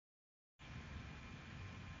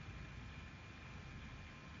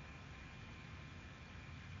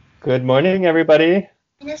Good morning, everybody.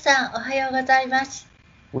 皆さん、おはようございます。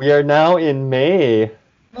We are now in May.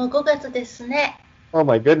 もう5月ですね。Oh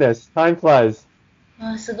my goodness, time flies.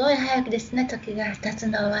 もうすごい早くですね、時が経つ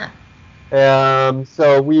のは。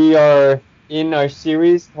So we are in our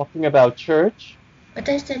series talking about church.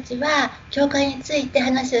 私たちは、教会について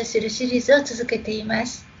話をするシリーズを続けていま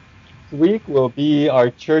す。This week will be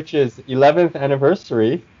our church's 11th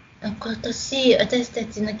anniversary. 今年、私た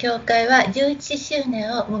ちの教会は11周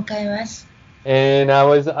年を迎えます。And I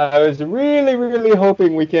was really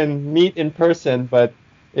hoping we can meet in person, but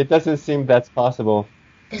it doesn't seem that's possible.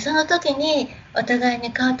 で、その時に、お互い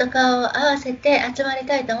に顔と顔を合わせて集まり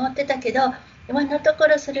たいと思ってたけど、今のとこ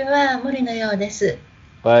ろそれは無理のようです。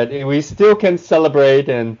But we still can celebrate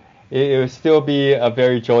and it will still be a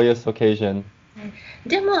very joyous occasion.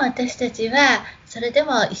 でも私たちはそれで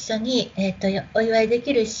も一緒に、お祝いで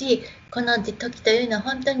きるし、この時というのは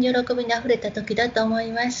本当に喜びにあふれた時だと思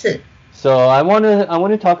います。So I want to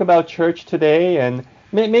talk about church today and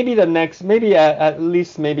maybe the next maybe at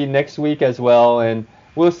least maybe next week as well, and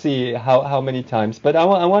we'll see how many times. But I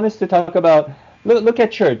want us to talk about look at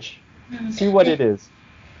church, うん、see what it is.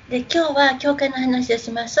 で今日は教会の話を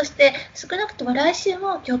します。そして少なくとも来週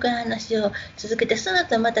も教会の話を続けて、その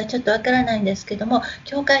後またちょっとわからないんですけども、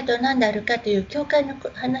教会と何であるかという教会の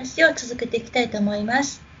話を続けていきたいと思いま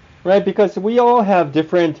す。Right? Because we all have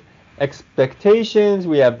different expectations,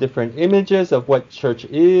 we have different images of what church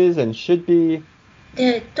is and should be.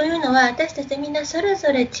 でというのは、私たちみんなそれ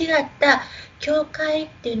ぞれ違った教会っ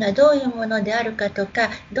ていうのはどういうものであるかとか、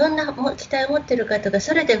どんな期待を持っているかとか、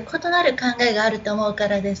それで異なる考えがあると思うか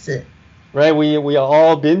らです。Right? We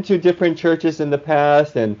all been to different churches in the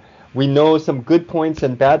past, and we know some good points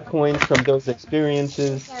and bad points from those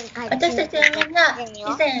experiences. 私たちはみんな以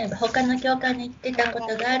前他の教会に行ってたこ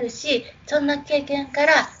とがあるし、そんな経験か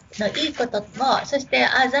らのいいことも、そして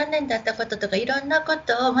残念だったこととかいろんなこ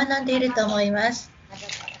とを学んでいると思います。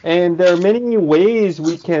And there are many ways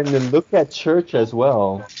we can look at church as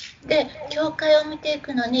well. で、教会を見てい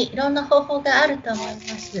くのにいろんな方法があると思いま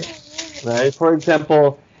す。Right? For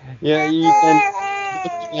example, yeah, even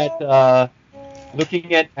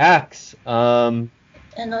looking at Acts. 人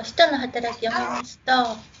の働きを見ますと、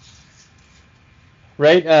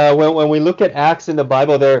Right? When we look at Acts in the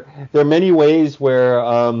Bible, there are many ways where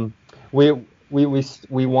we we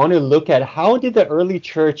want to look at how did the early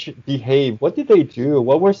church behave? What did they do?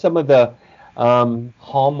 What were some of the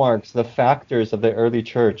hallmarks, the factors of the early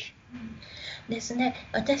church? ですね、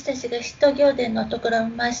私たちが使徒行伝のところを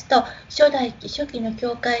見ますと、初期の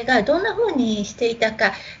教会がどんな風にしていた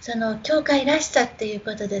か、その教会らしさっていう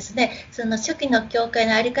ことですね、その初期の教会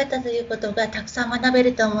のあり方ということがたくさん学べ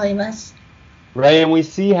ると思います。Right? And we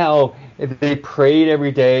see how they prayed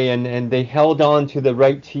every day and they held on to the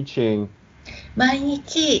right teaching. 毎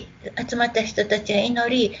日集まった人たちは祈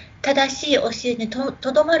り、正しい教えにと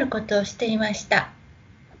どまることをしていました。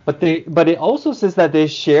But it also says that they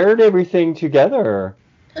shared everything together.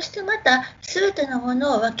 そしてまた、すべてのも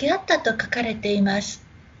のを分け合ったと書かれています。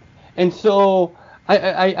And so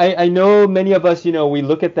I know many of us, we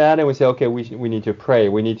look at that and we say, okay, we need to pray.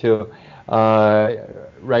 We need to,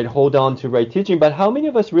 right, hold on to right teaching. But how many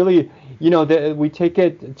of us really, we take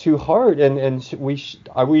it to heart and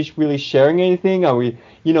are we really sharing anything? Are we,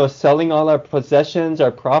 selling all our possessions,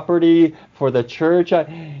 our property for the church? So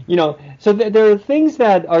there are things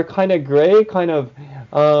that are kind of gray, kind of,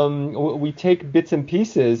 we take bits and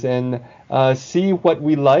pieces and see what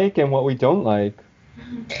we like and what we don't like.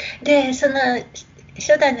 で、その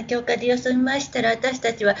初代の教会で様子を見ましたら、私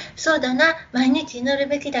たちはそうだな、毎日祈る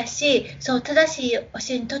べきだし、そう正しい教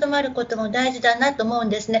えにとどまることも大事だなと思うん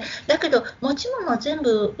ですね。だけど持ち物を全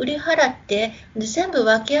部売り払って、で全部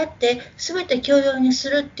分け合って全て共用にす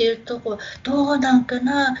るっていうところどうなんか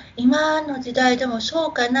な、今の時代でもそ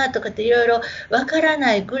うかなとかっていろいろわから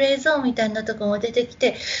ないグレーゾーンみたいなところも出てき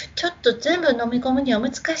て、ちょっと全部飲み込むには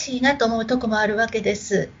難しいなと思うところもあるわけで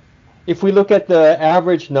す。If we look at the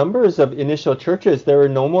average numbers of initial churches, there were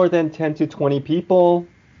no more than 10 to 20 people.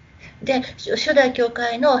 で、初代教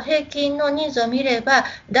会の平均の人数を見れば、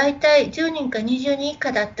だいたい10人か20人以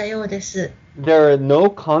下だったようです。There are no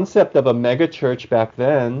concept of a mega church back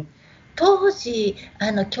then. 当時、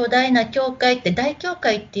巨大な教会って大教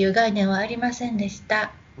会っていう概念はありませんでし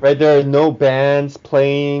た。Right? There are no bands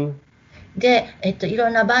playing. で、いろ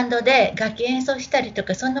んなバンドで楽器演奏したりと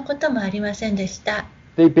か、そんなこともありませんでした。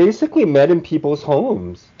They basically met in people's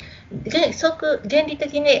homes. 原理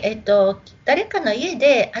的に、誰かの家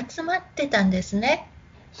で集まってたんですね。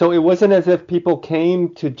So it wasn't as if people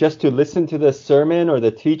came to just to listen to the sermon or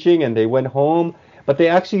the teaching and they went home, but they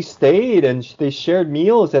actually stayed and they shared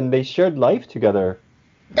meals and they shared life together.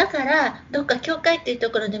 だからどっか教会っていうと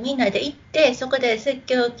ころでみんなで行ってそこで説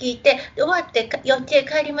教を聞いてで終わって幼稚園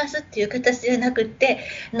帰りますっていう形じゃなくって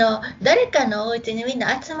誰かのお家にみん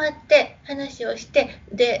な集まって話をして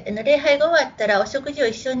で礼拝が終わったらお食事を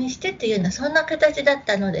一緒にしてっていうようなそんな形だっ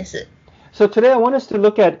たのです。So today I want us to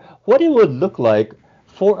look at what it would look like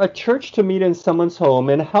for a church to meet in someone's home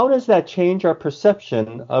and how does that change our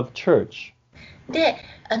perception of church? で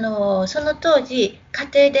その当時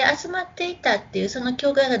家庭で集まっていたっていうその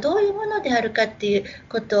教会がどういうものであるかっていう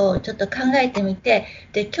ことをちょっと考えてみて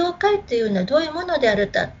で教会というのはどういうものである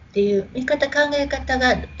かっていう見方考え方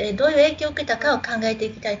がどういう影響を受けたかを考えて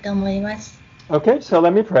いきたいと思います。 Okay, so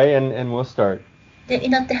let me pray and we'll start. で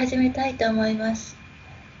祈って始めたいと思います。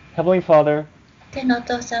 Heavenly Father, 天のお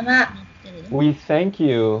父様、 we thank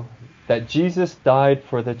you that Jesus died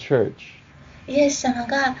for the church. イエス様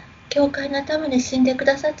が教会のために死んでく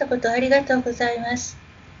ださったことをありがとうございます。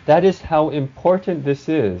 That is how important this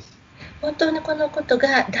is. 本当にこのこと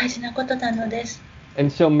が大事なことなのです。 And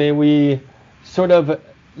so may we sort of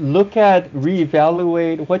look at,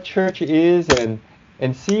 reevaluate what church is and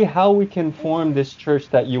see how we can form this church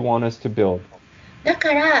that you want us to build. だ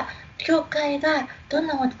から教会がどん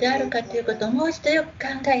なものであるかということをもう一度よく考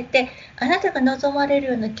えてあなたが望まれる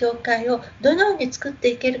ような教会をどのように作って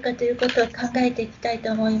いけるかということを考えていきたい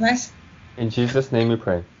と思います。 In Jesus' name we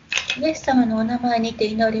pray. イエス様のお名前にて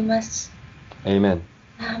祈ります。 Amen.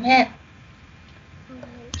 アーメン。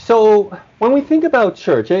 So when we think about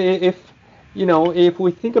church, if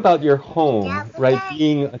we think about your home, right,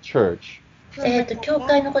 being a church, 教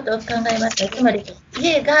会のことを考えますと、つまり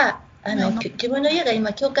家が自分の家が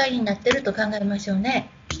今教会になっていると考えましょうね。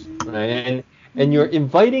 right, and you're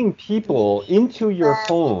inviting people into your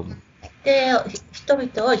home. で、人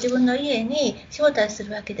々を自分の家に招待す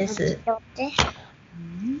るわけです。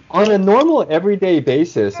 On a normal everyday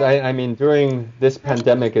basis, I mean, during this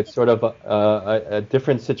pandemic, it's sort of a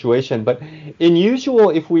different situation. But in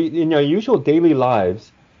our usual daily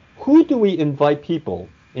lives, who do we invite people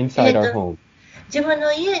inside our home? 自分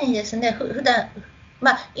の家にですね、普段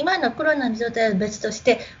今のコロナの状態は別とし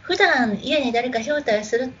て、普段家に誰か招待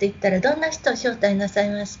するって言ったら、どんな人を招待なさい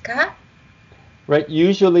ますか？ Right.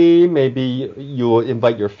 Usually, maybe you will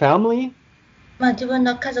invite your family. 自分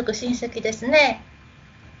の家族、親戚ですね。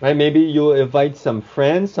Right. Maybe you'll invite some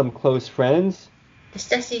friends, some close friends.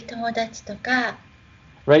 親しい友達とか。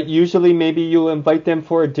Right. Usually, maybe you'll invite them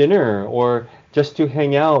for a dinner or just to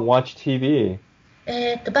hang out, watch TV.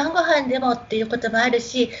 晩ご飯でもっていうこともある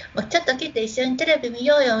し、ちょっと来て一緒にテレビ見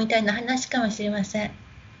ようよみたいな話かもしれません。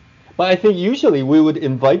But I think usually we would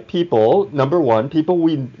invite people, number one, people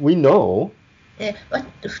we know.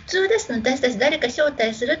 普通ですね。私たち誰か招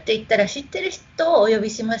待するって言ったら知ってる人をお呼び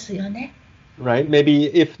しますよね。Right?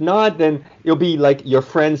 Maybe if not, then it'll be like your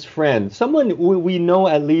friend's friend, someone we know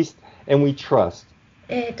at least and we trust.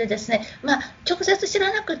 ですね、直接知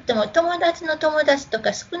らなくても友達の友達と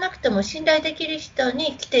か少なくとも信頼できる人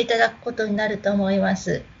に来ていただくことになると思いま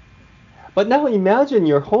す。 But now imagine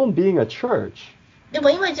your home being a church. でも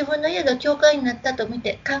今自分の家が教会になったと考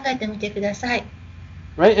えてみてください。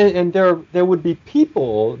 Right? And there would be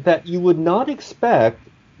people that you would not expect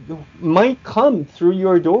might come through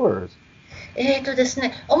your doors. です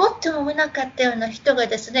ね、思ってもみなかったような人が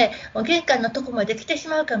ですね、玄関のとこまで来てし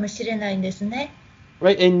まうかもしれないんですね。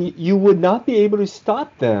Right, and you would not be able to stop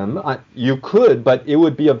them. You could, but it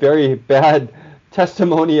would be a very bad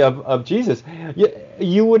testimony of Jesus.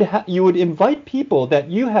 You would invite people that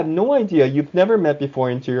you have no idea, you've never met before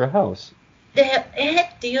into your house. で、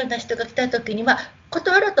っていうような人が来た時に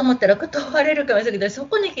断ろうと思ったら断れるかもしれないけど、そ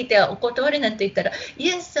こに来てお断りなんて言ったらイ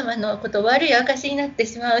エス様のこと悪い証になって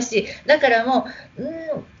しまうし、だからもう、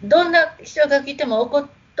どんな人が来てもお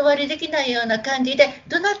断りできないような感じで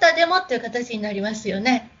どなたでもっていう形になりますよ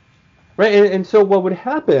ね。 Right, and so what would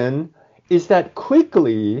happen is that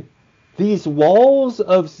quickly these walls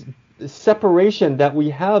of separation that we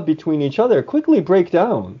have between each other quickly break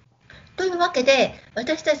down. というわけで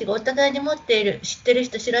私たちがお互いに持っている知ってる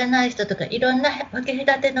人知らない人とかいろんな分け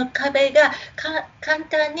隔ての壁が簡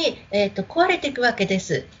単に、壊れていくわけで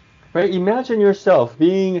す。 Right, imagine yourself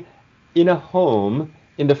being in a home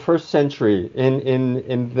in the first century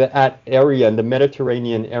in that area, in the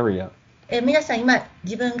Mediterranean area. 皆さん今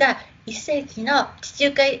自分が1世紀の地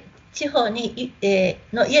中海地方に、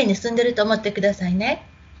の家に住んでると思ってくださいね。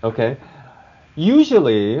 Okay.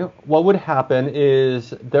 Usually, what would happen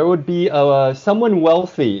is there would be someone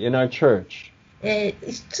wealthy in our church. 普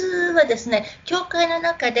通はですね、教会の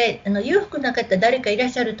中で裕福な方誰かいらっ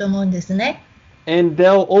しゃると思うんですね。And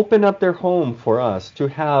they'll open up their home for us to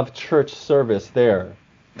have church service there.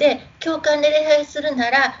 で、教会で礼拝するな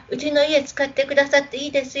ら、うちの家使ってくださってい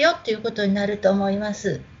いですよっていうことになると思いま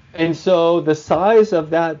す。And so the size of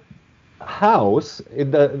that house,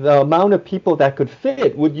 the amount of people that could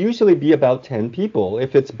fit would usually be about 10 people.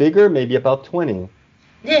 If it's bigger, maybe about 20.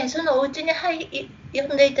 で、そのお家に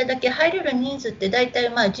呼んでいただき入れる人数って大体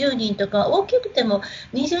まあ10人とか、大きくても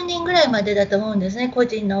20人ぐらいまでだと思うんですね、個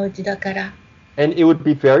人のお家だから。And it would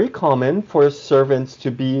be very common for servants to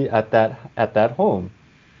be at that home.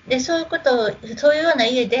 で、そういうような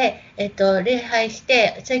家で、礼拝し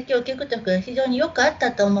て説教を聞くとか非常によくあっ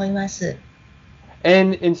たと思います。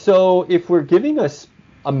And so if we're giving us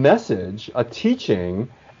a message, a teaching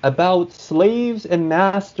about slaves and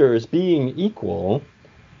masters being equal,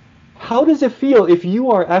 how does it feel if you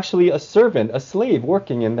are actually a servant, a slave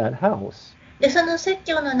working in that house? で、その説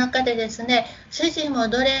教の中でですね、主人も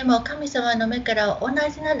奴隷も神様の目から同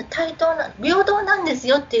じなんで、平等なんです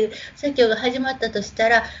よっていう説教が始まったとした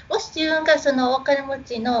ら、もし自分がそのお金持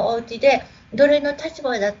ちのお家で奴隷の立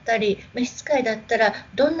場だったり召使いだったら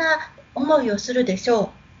どんな思いをするでし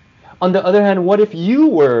ょう。On the other hand, what if you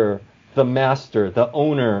were the master, the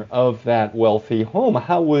owner of that wealthy home?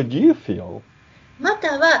 How would you feel? ま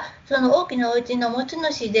たはその大きなお家の持ち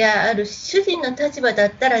主である主人の立場だ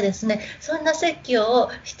ったらですね、そんな説教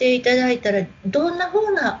をしていただいたらどんな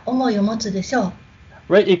風な思いを持つでしょ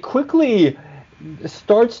う。Right, it quickly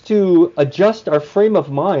starts to adjust our frame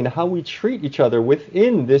of mind, how we treat each other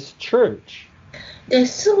within this church. で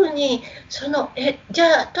すぐにじ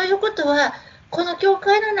ゃあということはこの教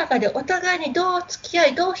会の中でお互いにどう付き合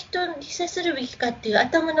いどう人に接するべきかっていう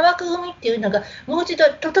頭の枠組みっていうのがもう一度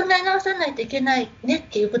整え直さないといけないねっ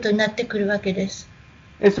ていうことになってくるわけです。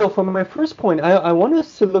And so from my first point, I want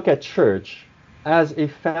us to look at church as a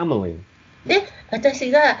family. で、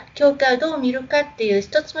私が教会をどう見るかっていう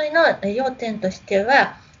一つ目の要点として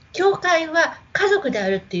は、教会は家族であ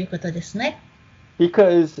るっていうことですね。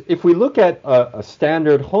Because if we look at a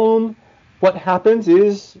standard home, what happens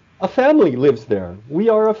is a family lives there. We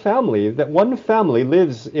are a family. That one family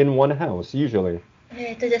lives in one house, usually.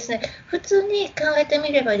 ですね、普通に考えて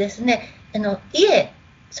みればですね、その家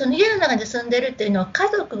の中で住んでるっていうのは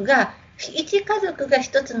一家族が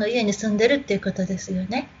一つの家に住んでるっていうことですよ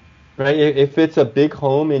ね。Right? If it's a big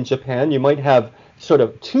home in Japan, you might have sort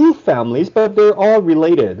of two families, but they're all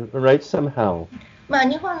related, right? Somehow.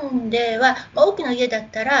 日本では大きな家だっ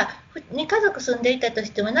たら2家族住んでいたとし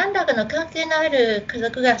ても何らかの関係のある家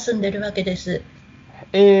族が住んでいるわけです。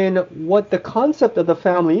And what the concept of the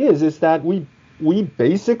family is that we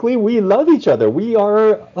basically love each other. We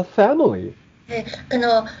are a family.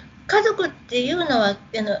 家族っていうのは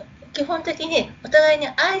基本的にお互いに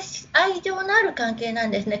愛情のある関係な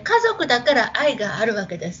んですね。家族だから愛があるわ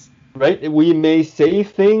けです。Right? We may say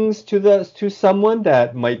things to someone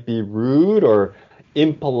that might be rude or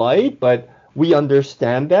impolite, but we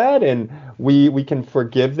understand that and we can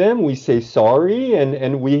forgive them. We say sorry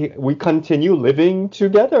and we continue living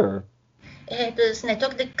together. ですね、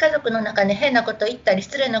時々家族の中に変なこと言ったり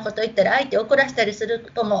失礼なこと言ったり相手を怒らせたりする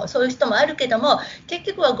こともそういう人もあるけども、結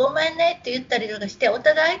局はごめんねって言ったりとかしてお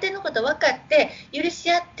互い相手のこと分かって許し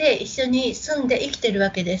合って一緒に住んで生きてる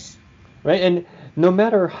わけです。Right? And no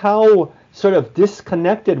matter how sort of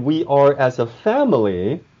disconnected we are as a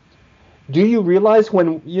family, do you realize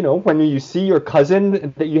when you see your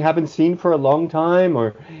cousin that you haven't seen for a long time,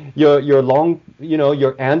 or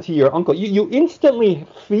your auntie, your uncle, you instantly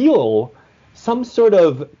feel some sort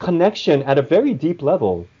of connection at a very deep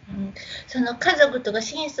level. その家族とか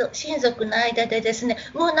親族の間でですね、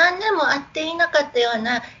もう何年も会っていなかったよう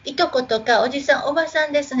ないとことかおじさんおばさ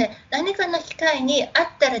んですね、何かの機会に会っ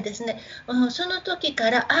たらですね、その時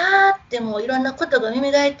からってもういろんなことが蘇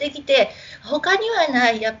ってきて、他には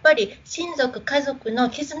ないやっぱり親族家族の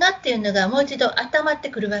絆っていうのがもう一度温まって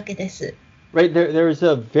くるわけです。Right, there's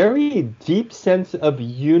a very deep sense of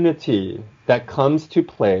unity that comes to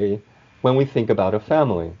play when we think about a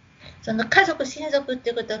family. その家族親族って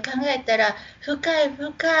いうことを考えたら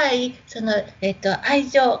深いその、愛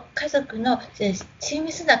情家族の親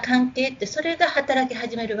密な関係ってそれが働き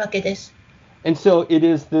始めるわけです。And so it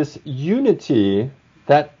is this unity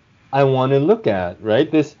that I want to look at, right?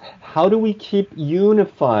 This, how do we keep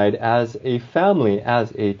unified as a family,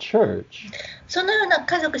 as a church? そのような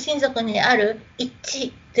家族親族にある一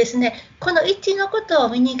致ですね。この一致のことを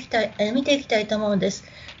見ていきたいと思うんです。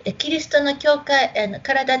キリストの教会、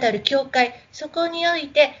体である教会、そこにおい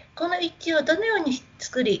てこの一致をどのように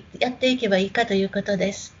やっていけばいいかということ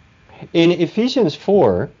です。In Ephesians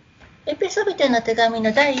 4, エペソビテの手紙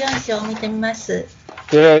の第4章を見てみます。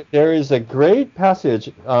There is a great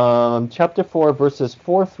passage, chapter 4, verses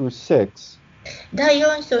 4 through 6. 第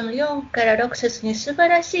4章の4から6節に素晴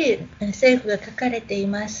らしい聖句が書かれてい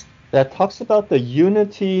ます。that talks about the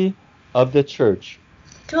unity of the church.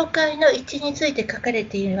 教会の一致について書かれ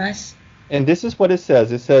ています。And this is what it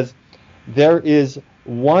says. It says, there is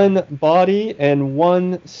one body and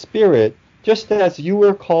one spirit, just as you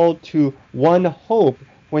were called to one hope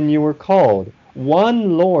when you were called.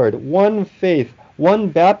 One Lord, one faith, one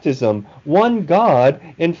baptism, one God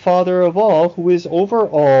and Father of all, who is over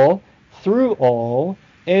all, through all,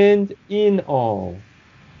 and in all.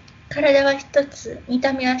 体は一つ、見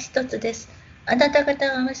た目は一つです。あなた方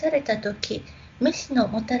が召されたとき、メシの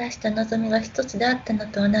もたらした望みが一つであったの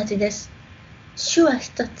と同じです。主は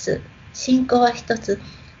一つ、信仰は一つ、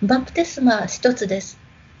バプテスマは一つです。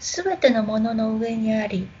すべてのものの上にあ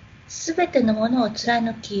り、すべてのものを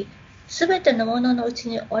貫き、すべてのもののうち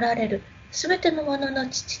におられる、すべてのものの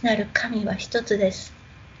父なる神は一つです。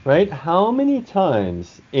Right? How many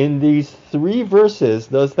times in these 3 verses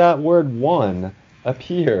does that word one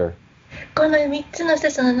appear? この3つの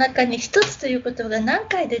節の中に一つという言葉が何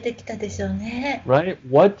回出てきたでしょうね。Right?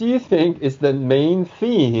 What do you think is the main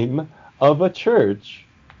theme of a church?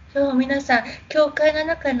 そう、皆さん、教会の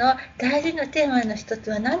中の大事なテーマの一つ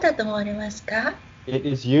は何だと思われますか？ It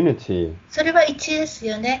is unity, それは一致です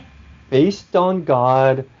よね。based on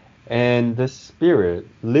God and the Spirit,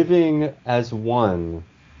 living as one.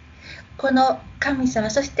 この神様、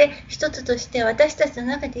そして一つとして私たちの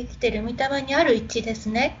中で生きている御霊にある一致です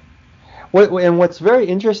ね。And what's very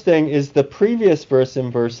interesting is the previous verse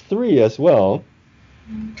in verse 3 as well.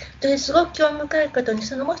 すごく興味深いことに、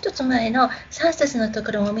そのもう一つ前の3節のと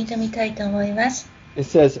ころも見てみたいと思います。It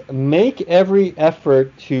says, make every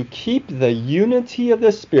effort to keep the unity of the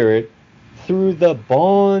Spirit through the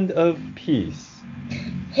bond of peace.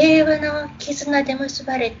 平和の絆で結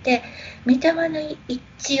ばれて、御霊の一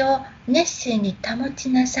致を熱心に保ち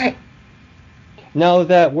なさい。Now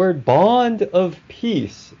that word bond of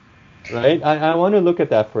peace, right? I want to look at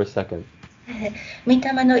that for a second. 御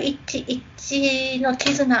霊の一致の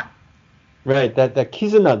絆。Right, that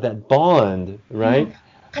kizuna, that bond, right?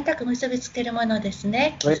 固く結びつけるものです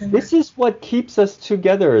ね。Right? This is what keeps us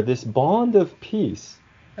together, this bond of peace.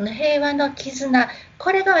 平和の絆、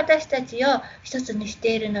これが私たちを一つにし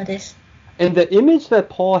ているのです。And the image that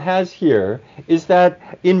Paul has here is that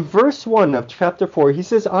in verse 1 of chapter 4, he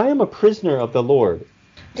says, I am a prisoner of the Lord.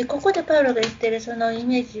 で、ここでパウロが言っているそのイ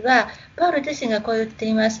メージは、パウロ自身がこう言って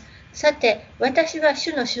います。さて、私は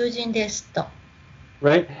主の囚人ですと。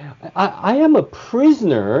Right? I am a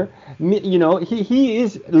prisoner. You know, he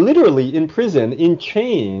is literally in prison, in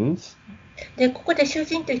chains. で、ここで囚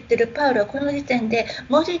人と言っているパウロはこの時点で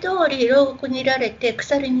文字通り牢獄にいられて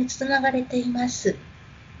鎖につながれています。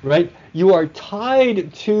Right? You are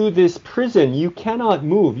tied to this prison. You cannot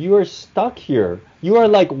move. You are stuck here. You are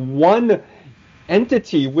like one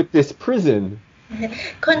entity with this prison.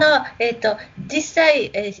 この、実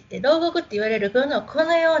際、牢獄って言われるこ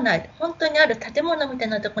のような本当にある建物みたい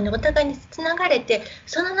なところにお互いにつながれて、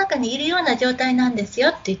その中にいるような状態なんですよ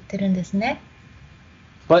って言ってるんですね。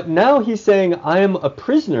But now he's saying, I am a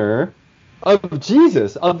prisoner of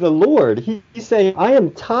Jesus, of the Lord. He's saying, I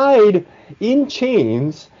am tied in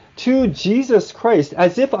chains to Jesus Christ,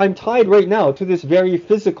 as if I'm tied right now to this very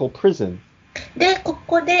physical prison. で、こ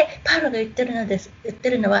こでパウロが言って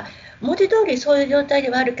るのは、文字通りそういう状態で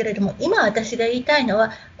はあるけれども、今私が言いたいの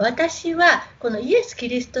は、私はこのイエス・キ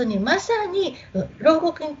リストにまさに牢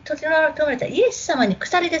獄に閉じ込められたイエス様に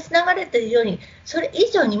鎖でつながれているように、それ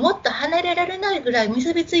以上にもっと離れられないぐらい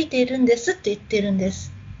結びついているんですって言っているんで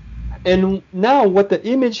す。And now what the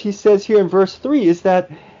image he says here in verse 3 is that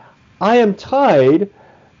I am tied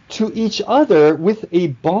to each other with a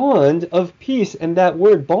bond of peace. And that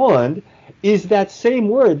word bond is that same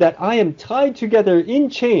word that I am tied together in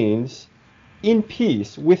chains in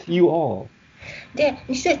peace with you all. で、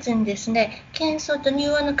2節にですね、謙遜と柔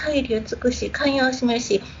和の限りを尽くし、寛容を示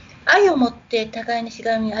し、愛をもって互いにし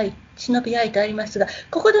がみ合い、忍び合いとありますが、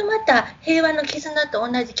ここでまた平和の絆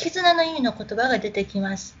と同じ絆の意味の言葉が出てき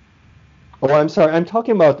ます。Oh, I'm sorry. I'm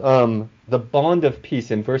talking about the bond of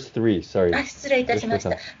peace in verse 3. Sorry. 失礼いたしまし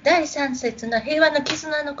た。第3節の平和の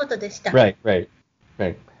絆のことでした。Right.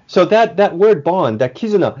 So that word bond, that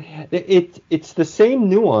kizuna, it's the same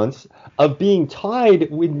nuance of being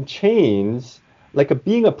tied in chains, like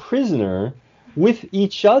being a prisoner with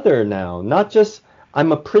each other now. Not just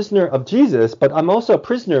I'm a prisoner of Jesus, but I'm also a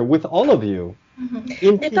prisoner with all of you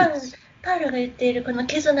in peace. パウロが言っているこの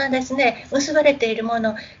絆ですね、結ばれているも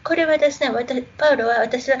の、これはですね、パウロは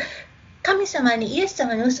私は神様に、イエス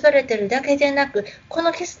様に結ばれているだけでなく、こ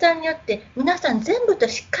の決断によって皆さん全部と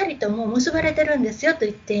しっかりともう結ばれてるんですよと言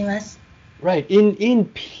っています。Right, in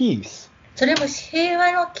peace. それも平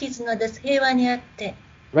和の絆です。平和にあって。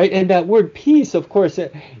Right? And that word peace, of course,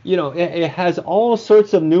 it has all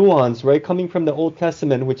sorts of nuance, right? Coming from the Old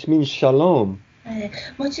Testament, which means shalom.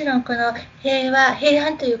 もちろんこの平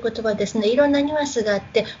安という言葉ですね、いろんなニュアンスがあっ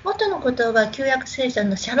て、元の言葉は旧約聖書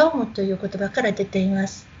のシャロームという言葉から出ていま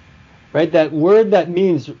す。Right? That word that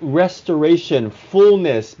means restoration,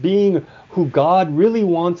 fullness, being who God really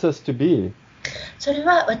wants us to be. それ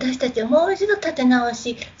は私たちをもう一度立て直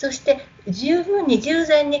し、そして十分に従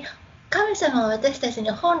前に神様は私たち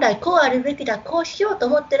に本来こうあるべきだ、こうしようと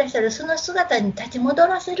思っていらっしゃるその姿に立ち戻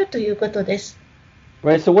らせるということです。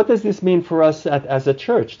Right, so what does this mean for us as a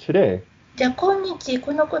church today? じゃあ今日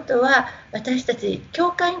このことは私たち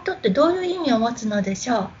教会にとってどういう意味を持つので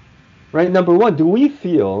しょう？ Right, number one, do we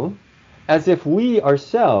feel as if we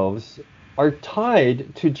ourselves are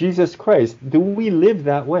tied to Jesus Christ? Do we live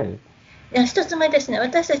that way? 一つ目ですね、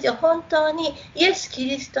私たちは本当にイエス・キ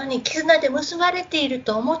リストに絆で結ばれている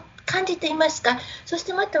と感じていますか？そし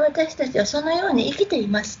てまた私たちはそのように生きてい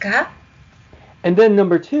ますか？ And then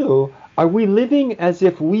number two, are we living as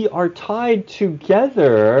if we are tied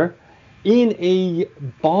together in a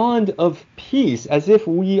bond of peace, as if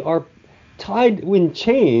we are tied in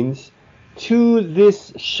chains to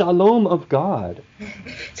this shalom of God?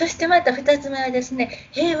 そしてまた2つ目はですね、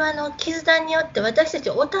平和の絆によって私たち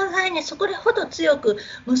お互いにそこれほど強く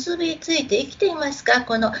結びついて生きていますか？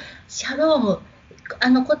このシャローム、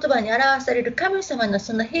言葉に表される神様の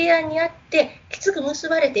その平安にあってきつく結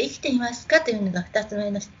ばれて生きていますかというのが2つ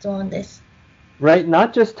目の質問です。Right,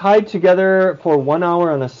 not just tied together for 1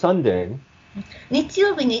 hour on a Sunday. 日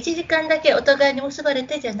曜日に1時間だけお互いに結ばれ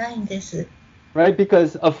てじゃないんです。Right,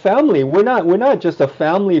 because a family, we're not just a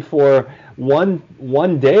family for one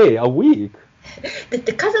day a week. だっ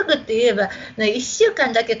て家族って言えば1週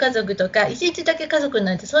間だけ家族とか1日だけ家族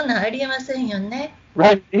なんてそんなんありえませんよね。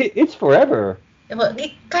Right, it's forever. でも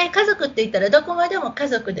一回家族って言ったらどこまでも家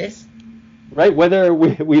族です。Right, whether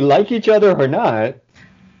we like each other or not.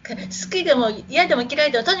 好きでも嫌でも嫌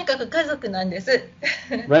いでもとにかく家族なんです。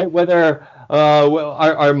Right, whether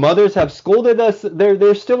our mothers have scolded us, they're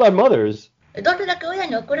still our mothers. どれだけ親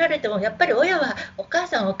に怒られてもやっぱり親はお母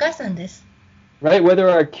さんです。Right, whether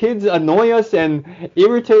our kids annoy us and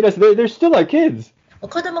irritate us, they're still our kids. 子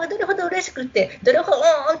供がどれほど嬉しくてどれほど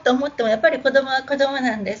と思ってもやっぱり子供は子供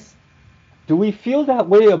なんです。Do we feel that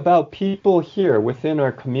way about people here within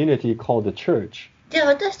our community called the church? じゃあ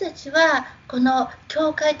私たちはこの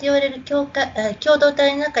教会と言われる共同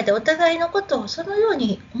体の中でお互いのことをそのよう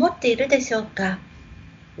に思っているでしょうか？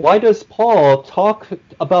 Why does Paul talk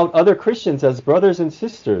about other Christians as brothers and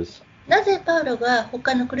sisters? なぜパウロが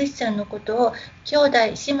他のクリスチャンのことを兄弟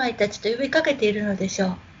姉妹たちと呼びかけているのでしょ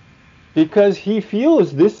う？ Because he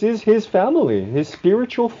feels this is his family, his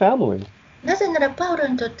spiritual family. なぜならパウロ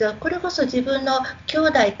にとってはこれこそ自分の兄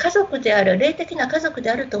弟家族である霊的な家族で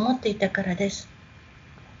あると思っていたからです。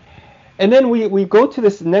And then we go to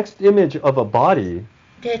this next image of a body.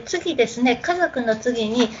 で次ですね、家族の次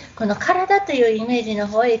にこの体というイメージの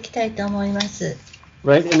方へ行きたいと思います。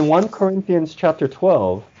Right, in 1 Corinthians chapter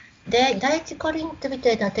 12. で第一コリント人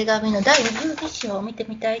への手紙の第12章を見て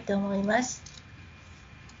みたいと思います。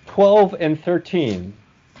12 and 13.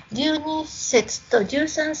 12節と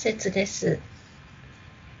13節です。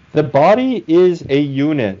The body is a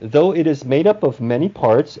unit, though it is made up of many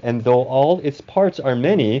parts, and though all its parts are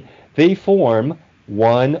many, they form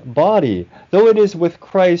one body. Though it is with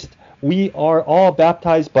Christ, we are all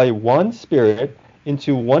baptized by one Spirit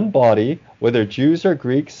into one body, whether Jews or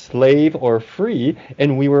Greeks, slave or free,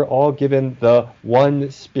 and we were all given the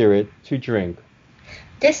one Spirit to drink.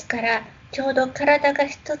 ですからちょうど体が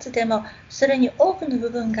一つでもそれに多くの部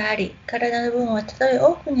分があり、体の部分はたとえ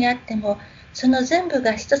多くにあってもその全部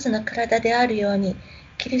が一つの体であるように、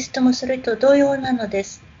キリストもそれと同様なので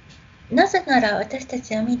す。なぜなら私た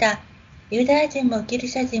ちは皆、ユダヤ人もギリ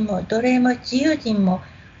シャ人も奴隷も自由人も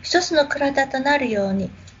一つの体となるように、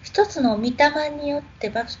一つの御霊によって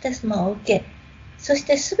バプテスマを受け、そし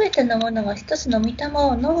てすべてのものが一つの御霊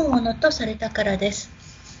を飲むものとされたからです。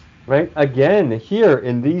Right? Again, here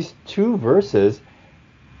in these two verses,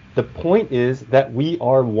 the point is that we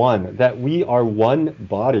are one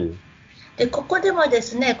body. でここでもで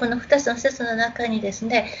すね、この2つの説の中にです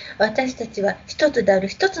ね、私たちは一つである、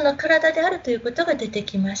一つの体であるということが出て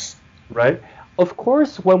きます。Right? Of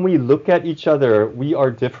course, when we look at each other, we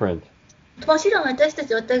are different. もちろん私た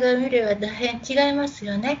ちお互い見れば大変違います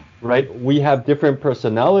よね。Right? We have different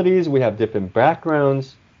personalities, we have different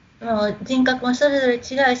backgrounds. もう人格もそれぞれ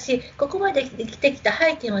違うし、ここまで生きてきた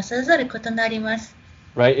背景もそれぞれ異なります。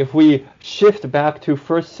Right? If we shift back to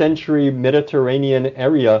first century Mediterranean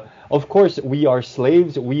area, of course, we are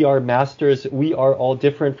slaves, we are masters, we are all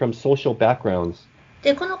different from social backgrounds.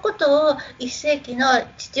 で、このことを1世紀の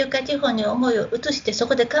地中海地方に思いを移してそ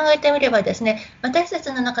こで考えてみればですね、私た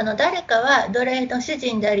ちの中の誰かは奴隷の主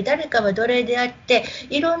人であり、誰かは奴隷であって、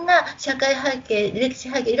いろんな社会背景、歴史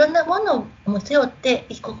背景、いろんなものを背負って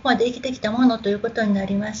ここまで生きてきたものということにな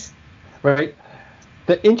ります。Right?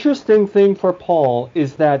 The interesting thing for Paul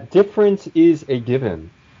is that difference is a given.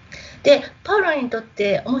 で、パウロにとっ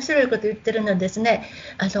て面白いことを言ってるのはですね、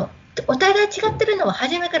お互い違ってるのは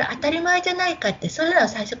初めから当たり前じゃないかって、それらは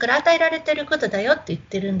最初から与えられてることだよって言っ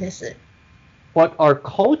てるんです。What our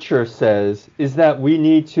culture says is that we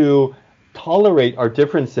need to tolerate our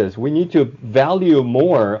differences. We need to value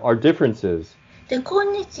more our differences. で、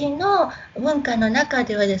今日の文化の中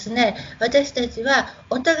ではですね、私たちは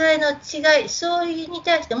お互いの違い、相違に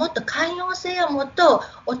対してもっと寛容性をもっと、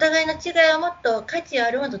お互いの違いをもっと価値あ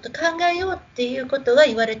るものと考えようっていうことが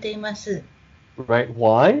言われています。Right?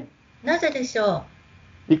 Why? なぜでしょ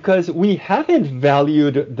う Because we haven't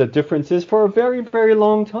valued the differences for a very, very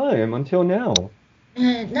long time until now.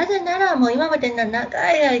 なぜならもう今までの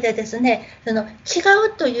長い間ですね、その違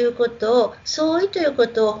うということを、相違というこ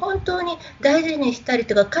とを本当に大事にしたり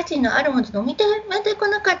とか価値のあるものと認めてこ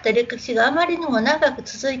なかった歴史があまりにも長く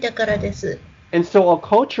続いたからです。And so our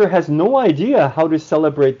culture has no idea how to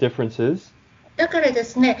celebrate differences. だからで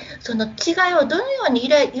すね、その違いをどのように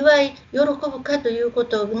祝い、喜ぶかというこ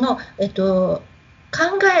との、考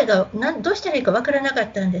えがどうしたらいいかわからなか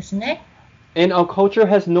ったんですね。And our culture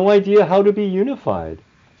has no idea how to be unified.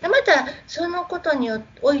 また、そのことに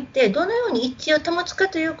おいて、どのように一致を保つか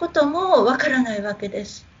ということもわからないわけで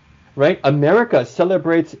す。Right? America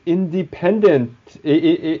celebrates independence.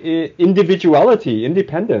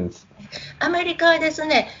 アメリカはです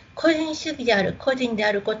ね、個人主義である、個人で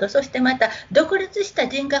あること、そしてまた独立した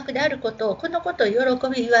人格であることを、このことを喜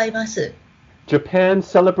び祝います。Japan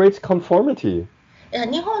celebrates conformity.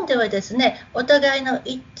 日本ではですね、お互いの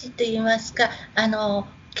一致といいますか、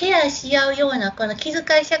ケアし合うようなこの気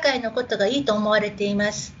遣い社会のことがいいと思われてい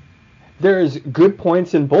ます。There's good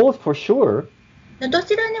points in both for sure. ど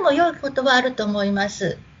ちらにも良いことはあると思いま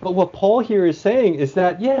す。But what Paul here is saying is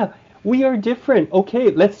that, yeah, we are different.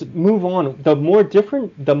 Okay, let's move on. The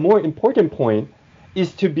more important point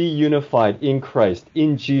is to be unified in Christ,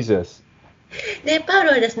 in Jesus. で、パウロ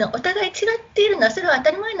はですね、お互い違っているのはそれは当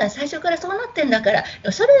たり前なの、最初からそうなってんだから、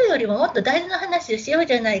それよりももっと大事な話をしよう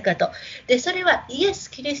じゃないかと。で、それはイエ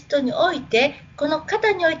ス・キリストにおいて、この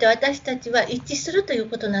方において私たちは一致するという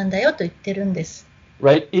ことなんだよと言ってるんです。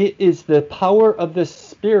Right? It is the power of the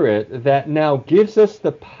Spirit that now gives us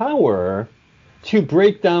the power to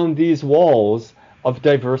break down these walls of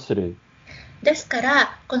diversity. ですか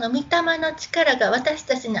ら、この御霊の力が私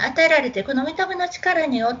たちに与えられて、この御霊の力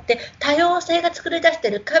によって多様性が作り出して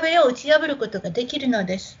いる壁を打ち破ることができるの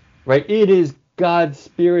です。Right? It is God's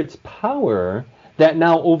Spirit's power that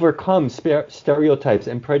now overcomes stereotypes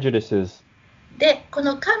and prejudices. で、こ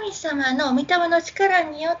の神様の御霊の力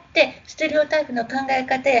によって、ステレオタイプの考え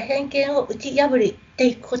方や偏見を打ち破って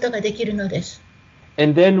いくことができるのです。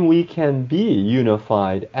And then we can be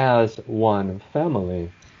unified as one family.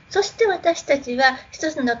 そして私たちは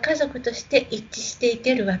一つの家族として一致してい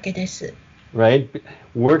けるわけです。Right?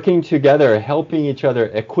 Working together, helping each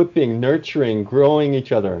other, equipping, nurturing, growing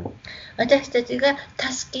each other. 私たちが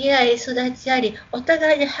助け合い、育ち合い、お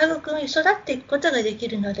互いで育み、育っていくことができ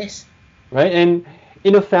るのです。Right? And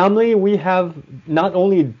in a family, we have not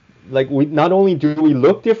only do we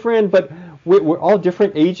look different, but we're all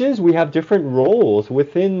different ages. We have different roles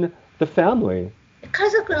within the family. 家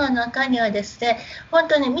族の中にはですね、本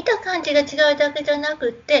当に見た感じが違うだけじゃな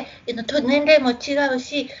くて、年齢も違う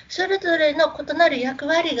し、それぞれの異なる役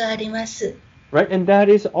割があります。Right? And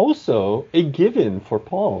that is also a given for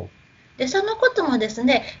Paul. で、そのこともです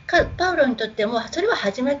ね、パウロにとってもそれは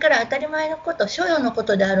初めから当たり前のこと、所要のこ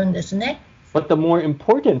とであるんですね。But the more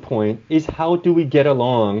important point is how do we get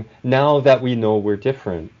along now that we know we're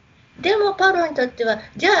different? でもパウロにとっては、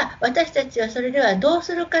じゃあ私たちはそれではどう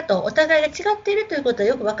するかと、お互いが違っているということは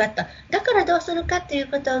よく分かった。だからどうするかという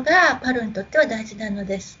ことがパウロにとっては大事なの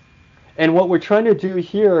です。And what we're trying to do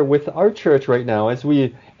here with our church right now as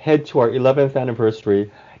we head to our 11th anniversary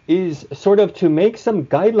is sort of to make some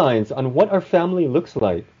guidelines on what our family looks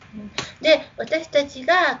like. で、私たち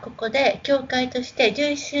がここで教会として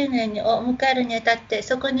11周年を迎えるにあたって、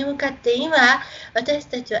そこに向かって今私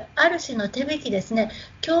たちはある種の手引きですね、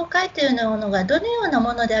教会というものがどのような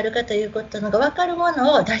ものであるかということが分かるも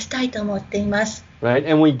のを出したいと思っています。Right?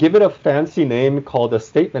 And we give it a fancy name called a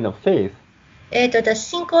statement of faith. 私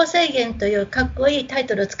信仰宣言というかっこいいタイ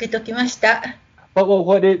トルをつけておきました。But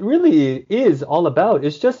what it really is all about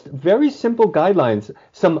is just very simple guidelines,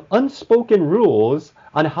 some unspoken rules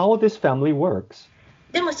on how this family works.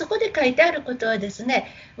 でもそこで書いてあることはですね、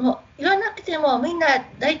もう言わなくてもみんな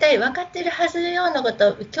大体分かってるはずのようなこと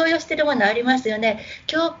を強要しているものありますよね。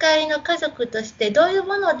教会の家族としてどういう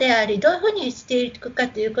ものであり、どういうふうにしていくか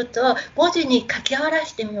ということを文字に書き表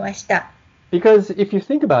してみました。Because if you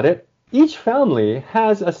think about it, each family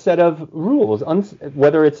has a set of rules,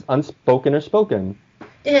 whether it's unspoken or spoken.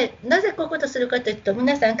 で、なぜこういうことをするかというと、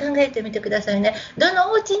皆さん考えてみてくださいね。ど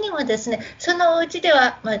のお家にもですね、そのお家で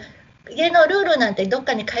は、家のルールなんてどっ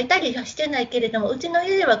かに書いたりはしてないけれども、うちの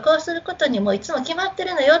家ではこうすることにもいつも決まって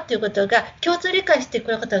るのよっていうことが共通理解して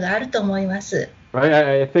くることがあると思います。Right?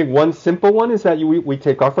 I think one simple one is that we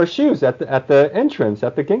take off our shoes at the entrance,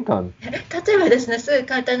 at the 玄関. 例えばですね、すごい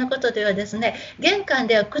簡単なことではですね、玄関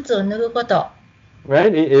では靴を脱ぐこと。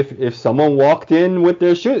Right? If someone walked in with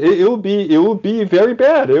their shoes, it will be very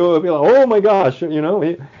bad. It will be like, oh my gosh,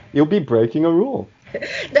 you'll be breaking a rule.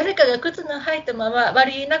 誰かが靴の履いたまま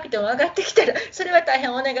悪いなくても上がってきたら、それは大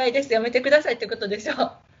変お願いです。やめてくださいってことでしょ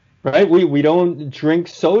う。Right? We don't drink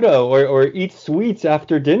soda or eat sweets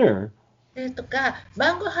after dinner. とか、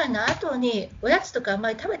晩ご飯の後におやつとかあん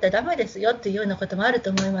まり食べたらダメですよっていうようなこともあると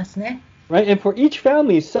思いますね。Right? And for each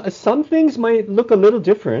family, some things might look a little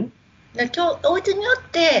different. お家によ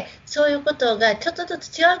ってそういうことがちょっとず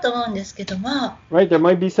つ違うと思うんですけども。Right? There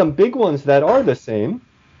might be some big ones that are the same.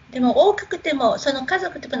 でも大きくても、その家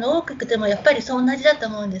族とかの大きくてもやっぱりそう同じだと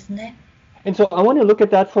思うんですね。And so I want to look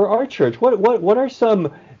at that for our church. What are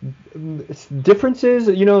some differences?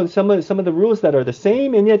 Some of the rules that are the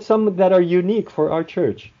same and yet some that are unique for our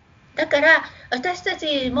church. だから私た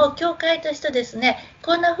ちも教会としてですね、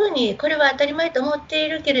こんな風にこれは当たり前と思ってい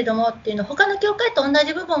るけれどもっていうの、他の教会と同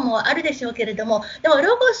じ部分もあるでしょうけれども、でも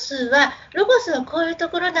ロゴスはこういうと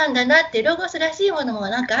ころなんだなって、ロゴスらしいものも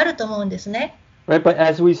なんかあると思うんですね。Right, but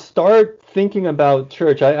as we start thinking about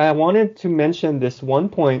church, I wanted to mention this one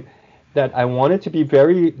point that I wanted to be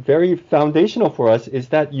very, very foundational for us is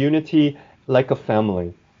that unity like a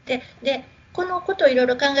family. で、このことをいろい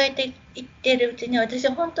ろ考えていっているうちに、私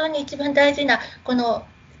は本当に一番大事なこの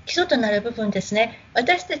基礎となる部分ですね。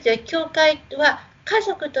私たちは教会は家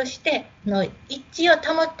族としての一致を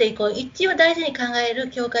保っていこう、一致を大事に考える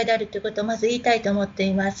教会であるということをまず言いたいと思って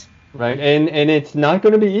います。Right, and it's not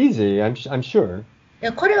going to be easy, I'm sure.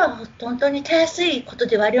 これは本当にたやすいこと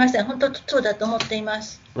ではありません。本当にそうだと思っていま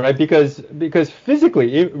す。Right, because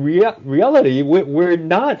physically, in reality, we're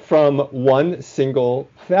not from one single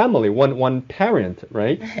family, one parent,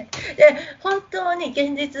 right? で、本当に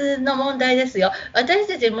現実の問題ですよ。私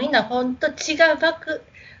たちみんな本当違う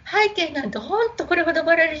背景なんて本当これほど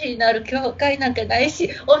バラエティになる教会なんかないし、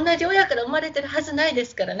同じ親から生まれてるはずないで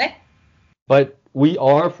すからね。But we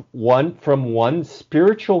are from one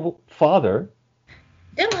spiritual father.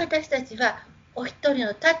 でも私たちは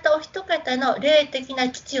たったお一方の霊的な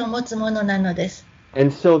父を持つものなのです。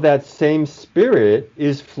And so that same spirit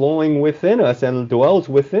is flowing within us and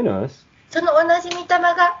dwells within us. その同じ御霊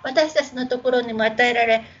が私たちのところにも与えら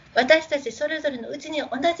れ、私たちそれぞれのうちに同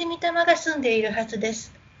じ御霊が住んでいるはずで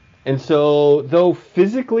す。And so though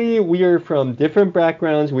physically we are from different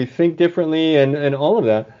backgrounds, we think differently and all of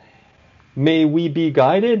that, may we be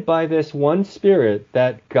guided by this one spirit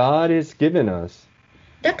that God has given us.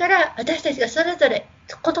 だから私たちがそれぞれ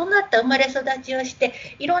異なった生まれ育ちをして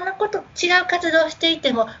いろんなこと違う活動をしてい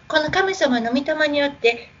ても、この神様の御霊によっ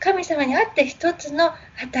て神様にあって一つの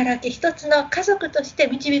働き、一つの家族として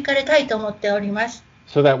導かれたいと思っております。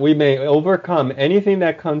So that we may overcome anything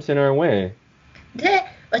that comes in our way. で、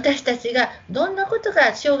私たちがどんなこと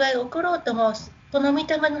が障害が起ころうとも、この御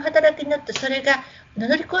霊の働きによってそれが乗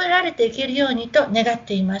り越えられていけるようにと願っ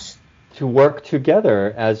ています。To work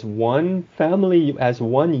together as one family, as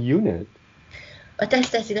one unit.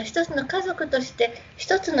 私たちが一つの家族として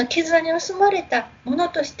一つの絆に結ばれたもの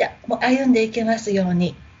としても歩んでいけますよう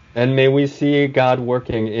に。And may we see God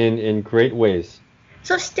working in great ways.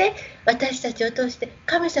 そして私たちを通して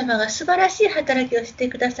神様が素晴らしい働きをして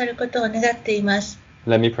くださることを願っています。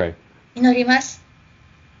Let me pray. 祈ります。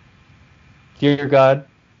Dear God,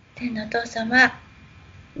 天のお父様、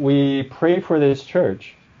we pray for this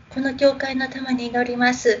church. この教会のために祈り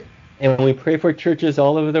ます。And we pray for churches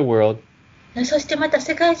all over the world. そしてまた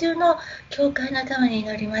世界中の教会のために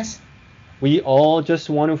祈ります。We all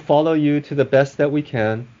just want to follow you to the best that we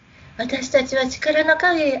can. 私たちは力の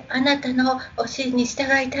限りあなたの教えに従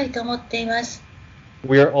いたいと思っています。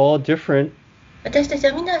We are all different. 私たち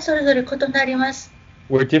はみんなそれぞれ異なります。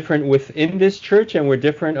We're different within this church and we're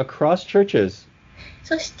different across churches.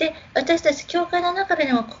 そして私たち教会の中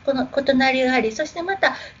でもこの異なりがあり、そしてま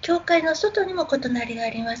た教会の外にも異なりがあ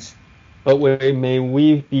ります。But may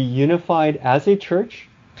we be unified as a church?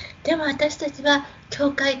 でも私たちは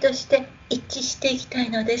教会として一致していきたい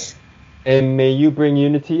のです。And may you bring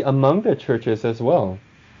unity among the churches as well.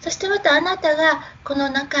 そしてまたあなたがこの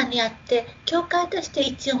中にあって、教会として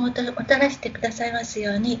一致をもたらしてくださいます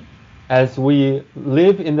ように。As we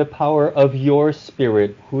live in the power of your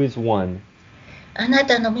Spirit, who is one. あな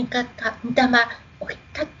たの御霊、たっ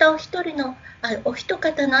たお一人の、お一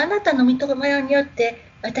方のあなたの御霊によって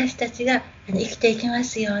私たちが生きていきま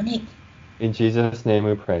すように。In Jesus' name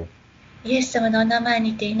we pray. イエス様のお名前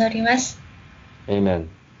にて祈ります。Amen.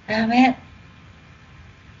 アーメン。